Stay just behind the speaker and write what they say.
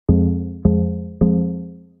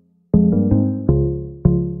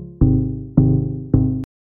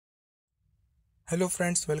Hello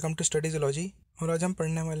friends, welcome to study zoology. और आज हम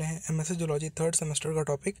पढ़ने वाले हैं एमएससी जूलॉजी थर्ड सेमेस्टर का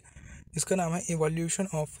टॉपिक, जिसका नाम है evolution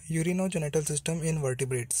of urinogenital system in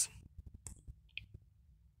vertebrates.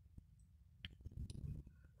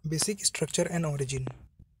 Basic structure and origin.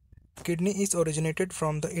 Kidney is originated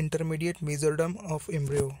from the intermediate mesoderm of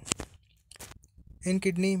embryo. In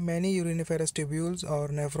kidney, many uriniferous tubules or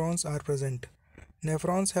nephrons are present.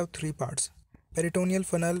 Nephrons have three parts: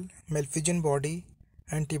 peritoneal funnel, Malpighian body,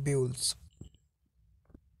 and tubules.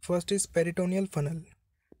 First is peritoneal funnel.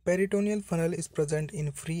 Peritoneal funnel is present in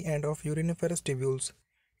free end of uriniferous tubules.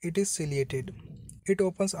 It is ciliated. It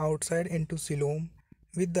opens outside into coelom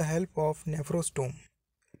with the help of nephrostome.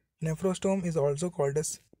 Nephrostome is also called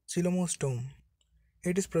as coelomostome.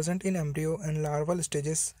 It is present in embryo and larval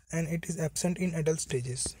stages, and it is absent in adult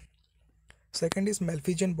stages. Second is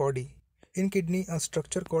Malpighian body. In kidney, a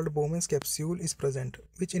structure called Bowman's capsule is present,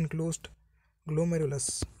 which includes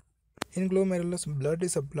glomerulus. In glomerulus, blood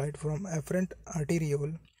is supplied from afferent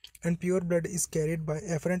arteriole, and pure blood is carried by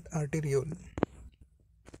afferent arteriole.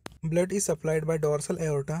 Blood is supplied by dorsal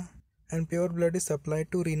aorta, and pure blood is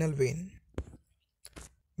supplied to renal vein.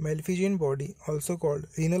 Malpighian body, also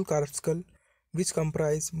called renal corpuscle, which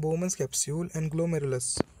comprise Bowman's capsule and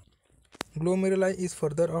glomerulus. Glomeruli is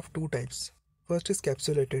further of two types. First is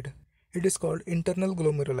capsulated. It is called internal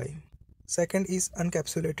glomeruli. Second is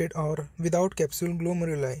uncapsulated or without capsule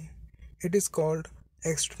glomeruli. It is called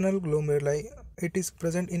external glomeruli. It is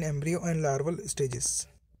present in embryo and larval stages.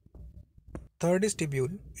 Third is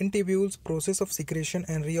tubule. In tubules, process of secretion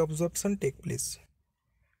and reabsorption take place.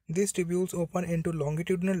 These tubules open into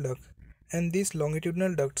longitudinal duct, and these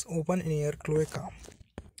longitudinal ducts open near cloaca.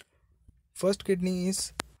 First kidney is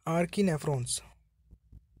archinephrons.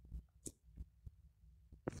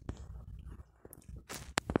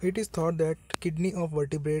 It is thought that kidney of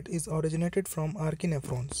vertebrate is originated from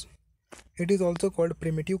archinephrons. It is also called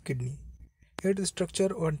primitive kidney. Its structure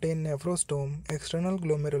contains nephrostome, external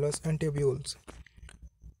glomerulus, and tubules.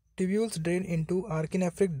 Tubules drain into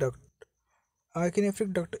archinephric duct.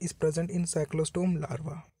 Archinephric duct is present in cyclostome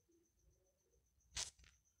larva.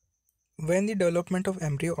 When the development of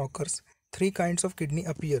embryo occurs, three kinds of kidney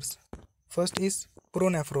appears. First is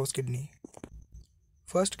pronephros kidney.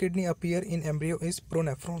 First kidney appear in embryo is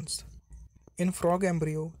pronephrons. In frog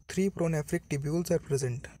embryo, 3 pronephric tubules are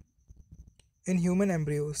present. In human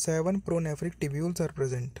embryo, 7 pronephric tubules are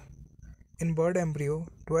present. In bird embryo,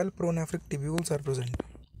 12 pronephric tubules are present.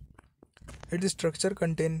 Its structure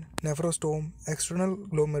contains nephrostome, external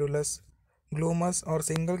glomerulus, glomus or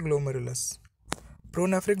single glomerulus.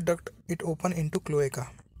 Pronephric duct, it open into cloaca.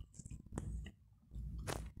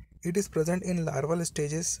 It is present in larval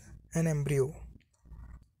stages and embryo.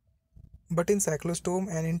 But in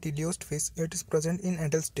cyclostome and in teleost fish, it is present in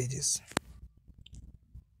adult stages.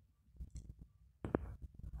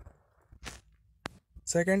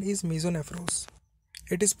 Second is Mesonephros.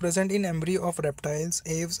 It is present in embryo of reptiles,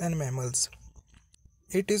 aves, and mammals.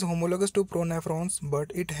 It is homologous to pronephrons,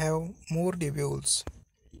 but it have more tubules.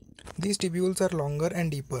 These tubules are longer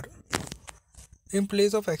and deeper. In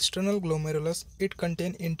place of external glomerulus, it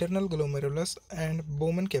contains internal glomerulus and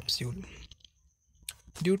Bowman capsule.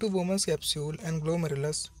 Due to Bowman's capsule and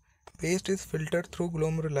glomerulus, waste is filtered through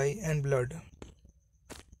glomeruli and blood.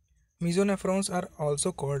 Mesonephrons are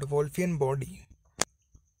also called Wolffian body.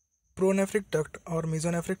 Pronephric duct or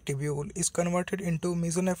mesonephric tubule is converted into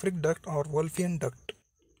mesonephric duct or Wolffian duct.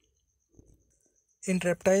 In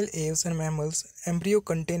reptile, aves, and mammals, embryo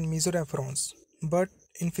contain mesonephrons, but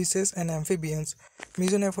in fishes and amphibians,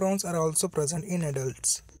 mesonephrons are also present in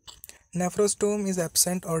adults. Nephrostome is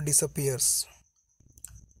absent or disappears.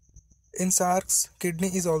 In sharks, kidney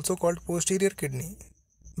is also called posterior kidney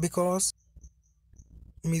because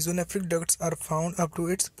mesonephric ducts are found up to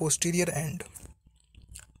its posterior end.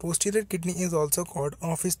 Posterior kidney is also called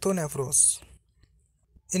opisthonephros.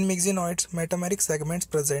 In myxinoids, metameric segments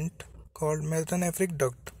present called metanephric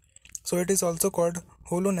duct, so it is also called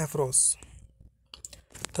holonephros.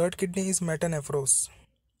 Third kidney is metanephros.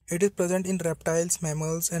 It is present in reptiles,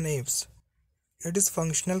 mammals, and aves. It is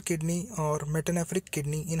functional kidney or metanephric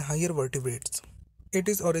kidney in higher vertebrates. It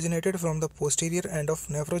is originated from the posterior end of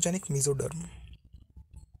nephrogenic mesoderm.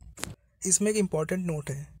 इसमें एक important note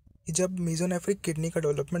है कि जब mesonephric kidney का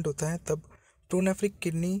development होता है तब pronephric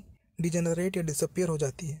kidney degenerate या डिसअपियर हो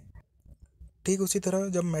जाती है। ठीक उसी तरह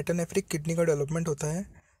जब मेटानेफ्रिक किडनी का डेवलपमेंट होता है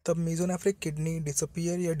तब मेसोनेफ्रिक किडनी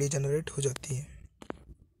डिसअपियर या डिजेनरेट हो जाती है।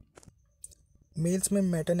 मेल्स में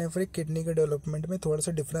मेटानेफ्रिक किडनी के डेवलपमेंट में थोड़ा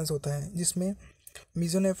सा डिफरेंस होता है, जिसमें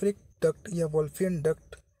मेसोनेफ्रिक डक्ट या वॉल्फियन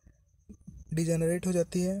डक्ट डिजेनरेट हो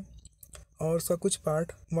जाती है और उसका कुछ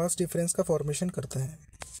पार्ट वास डिफरेंस का फॉर्मेशन करता है।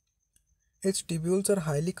 Its tubules are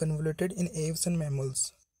highly convoluted in aves and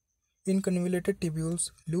mammals. In convoluted tubules,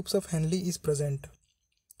 loops of Henle is present.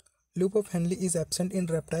 Loop of Henle is absent in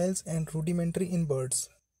reptiles and rudimentary in birds.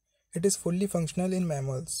 It is fully functional in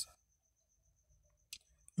mammals.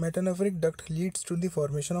 Metanephric duct leads to the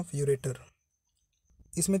formation of ureter.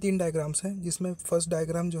 इसमें 3 diagrams हैं, जिसमें first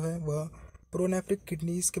diagram जो है वह pronephric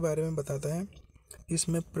kidneys के बारे में बताता है।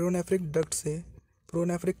 इसमें प्रोनेफ्रिक डक्ट से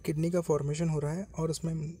प्रोनेफ्रिक किडनी का फॉर्मेशन हो रहा है और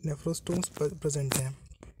उसमें नेफ्रोस्टोम्स प्रेजेंट हैं।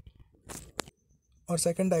 और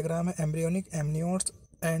सेकंड डायग्राम है एम्ब्रियोनिक एमनियोट्स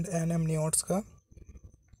एंड एनएमनियोट्स का,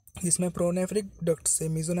 जिसमें प्रोनेफ्रिक डक्ट से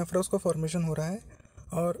मेसोनेफ्रोस का फॉर्मेशन हो रहा है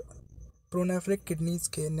और प्रोनेफ्रिक किडनीज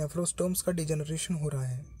के नेफ्रोस्टोम्स का डिजेनरेशन हो रहा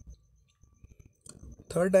है।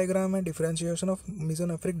 थर्ड डायग्राम है differentiation of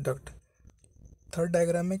mesonephric duct. Third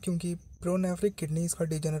diagram में क्योंकि प्रोनेफ्रिक किडनीज का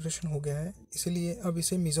डिजेनरेशन हो गया है, इसलिए अब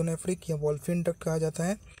इसे मेसोनेफ्रिक या वोल्फिन डक्ट कहा जाता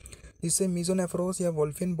है, जिससे मेसोनेफ्रोस या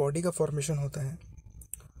वोल्फिन बॉडी का फॉर्मेशन होता है।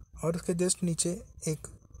 और उसके जस्ट नीचे एक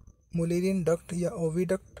मुलेरियन डक्ट या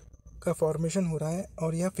ओविडक्ट का फॉर्मेशन हो रहा है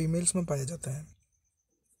और यह फीमेल्स में पाया जाता है।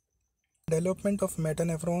 Development of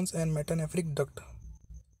मेटानेफ्रॉन्स and metanephric duct.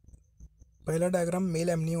 पहला डायग्राम मेल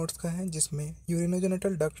एमनियोट्स का है, जिसमें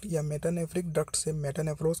यूरिनोजेनिटल डक्ट या मेटानेफ्रिक डक्ट से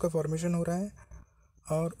मेटानेफ्रोस का फॉर्मेशन हो रहा है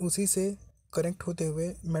और उसी से कनेक्ट होते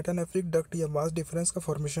हुए मेटानेफ्रिक डक्ट या वास डिफरेंस का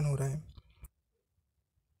फॉर्मेशन हो रहा है।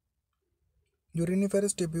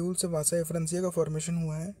 यूरिनिफेरस ट्यूब्यूल से वासा एफ्रेंसिया का फॉर्मेशन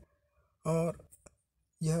हुआ है और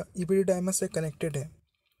यह इपिडिडाइमस से कनेक्टेड है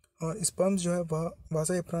और स्पर्म्स जो है वह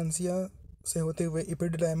वासा एफ्रेंसिया से होते हुए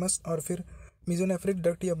इपिडिडाइमस और फिर मेसोनेफ्रिक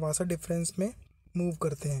डक्ट या वासा डिफरेंस में मूव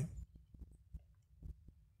करते हैं।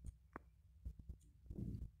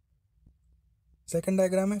 सेकंड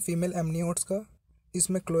डायग्राम है फीमेल एमनियोट्स का,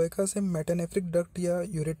 इसमें क्लोएका से मेटानेफ्रिक डक्ट या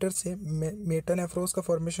यूरेटर से मेटानेफ्रोस का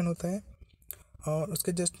फॉर्मेशन होता है और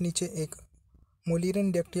उसके जस्ट नीचे एक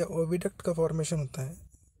मुलेरियन डक्ट या ओविडक्ट का फॉर्मेशन होता है।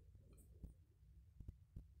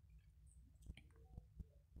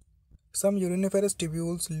 Some uriniferous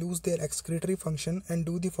tubules lose their excretory function and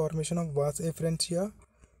do the formation of vas efferentia,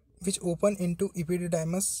 which open into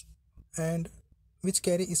epididymis and which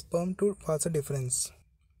carry sperm to vasa deferens.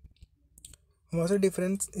 Vasa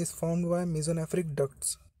deferens is formed by mesonephric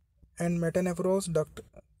ducts, and metanephros duct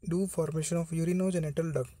do formation of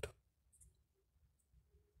urinogenital duct.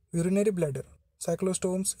 Urinary bladder.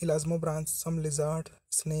 Cyclostomes, elasmobranchs, some lizards,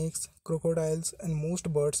 snakes, crocodiles, and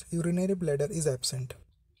most birds, urinary bladder is absent.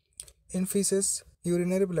 In feces,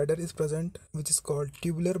 urinary bladder is present, which is called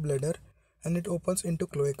tubular bladder, and it opens into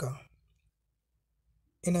cloaca.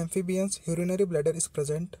 In amphibians, urinary bladder is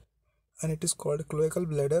present, and it is called cloacal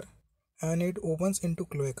bladder, and it opens into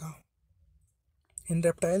cloaca. In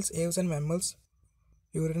reptiles, aves, and mammals,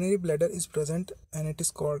 urinary bladder is present, and it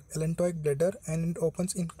is called allantoic bladder, and it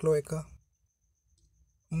opens in cloaca.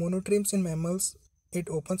 Monotremes in mammals,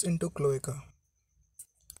 it opens into cloaca.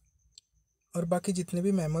 और बाकी जितने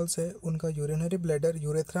भी mammals है उनका urinary bladder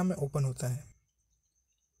urethra में open होता है।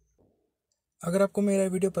 अगर आपको मेरा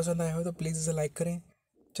वीडियो पसंद आया हो तो प्लीज़ इसे लाइक करें,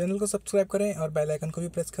 चैनल को सब्सक्राइब करें और बेल आइकन को भी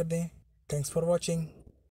प्रेस कर दें। Thanks for watching.